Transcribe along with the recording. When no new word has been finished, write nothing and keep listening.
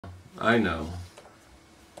I know.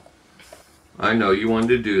 I know you wanted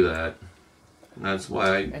to do that. That's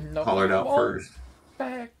why I hollered out first.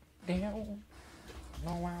 Back down.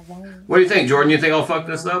 No, I won't. What do you think, Jordan? You think I'll fuck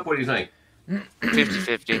this up? What do you think?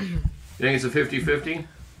 50-50. You think it's a 50-50?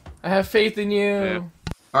 I have faith in you. Yeah.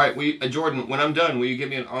 All right, Jordan. When I'm done, will you give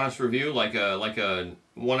me an honest review, like a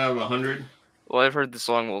 1 out of 100? Well, I've heard the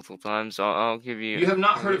song multiple times, so I'll give you... You have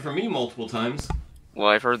not heard it from me multiple times. Well,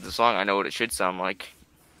 I've heard the song. I know what it should sound like.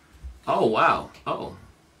 Oh, wow. Oh.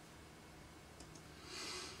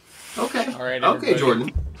 Okay. All right, okay, everybody.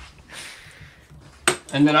 Jordan.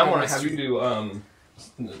 And then I want to have you do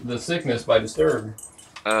The Sickness by Disturbed.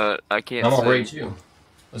 I can't I'm going to rate you.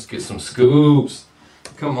 Let's get some scoops.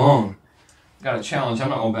 Come on. Got a challenge.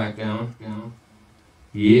 I'm not going to back down.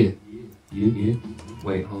 Yeah.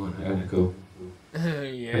 Wait, hold on. I gotta go.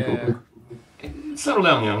 Yeah. Settle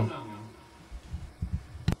down, yo.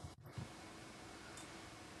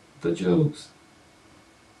 The jokes.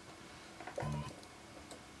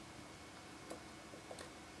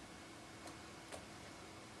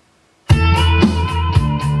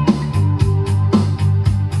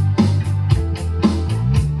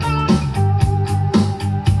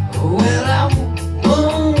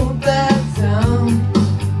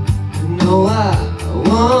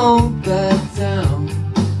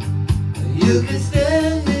 You can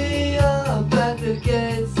stand me up at the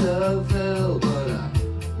gates of hell, but I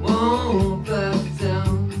won't back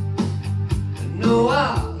down. No,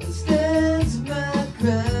 I'll stand my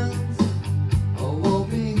ground. I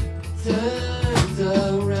won't be turned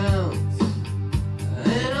around,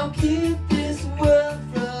 and I'll keep this world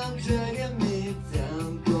from dragging me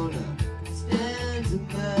down. Gonna stand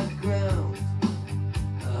my ground,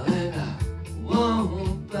 and I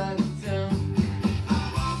won't back down.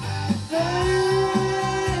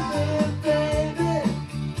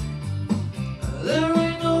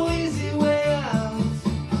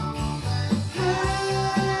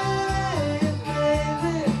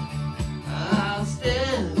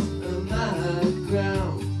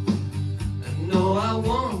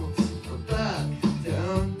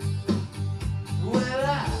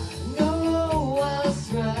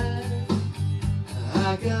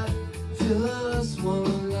 I got just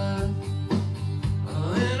one life,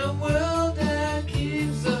 in a world that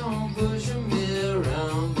keeps on pushing me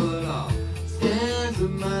around, but I'll stand to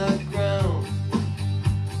my ground,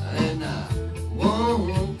 and I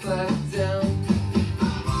won't back down.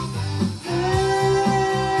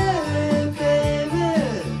 Hey, baby,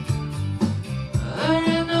 there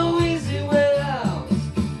ain't no easy way out.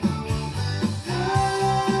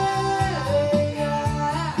 Hey,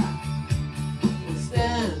 yeah.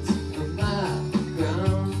 Stand to my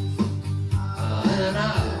ground, and I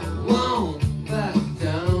won't back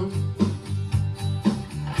down.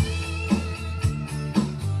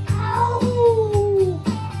 Ow!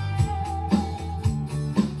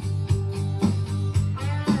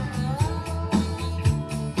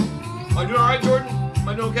 Am I doing all right, Jordan? Am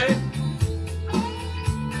I doing okay?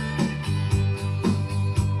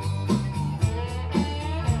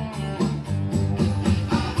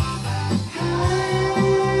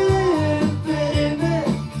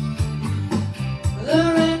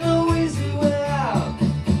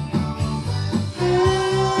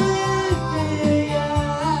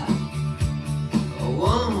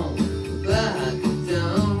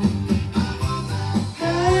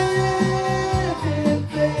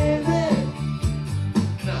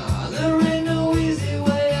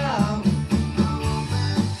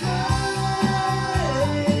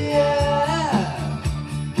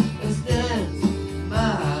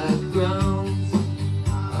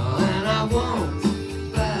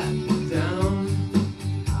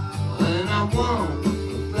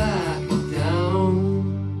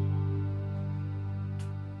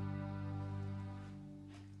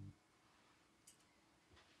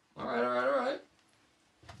 All right.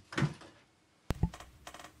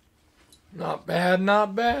 Not bad,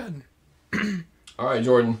 not bad. All right,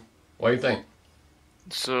 Jordan. What do you think?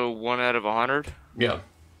 So 1 out of 100. Yeah.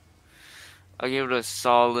 I'll give it a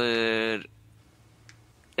solid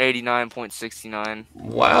 89.69.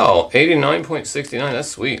 Wow, 89.69. That's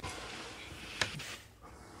sweet.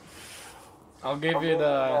 I'll give it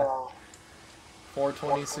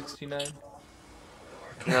 420.69.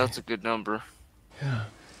 That's a good number. Yeah.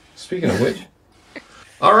 Speaking of which.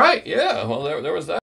 All right. Yeah. Well, there was that.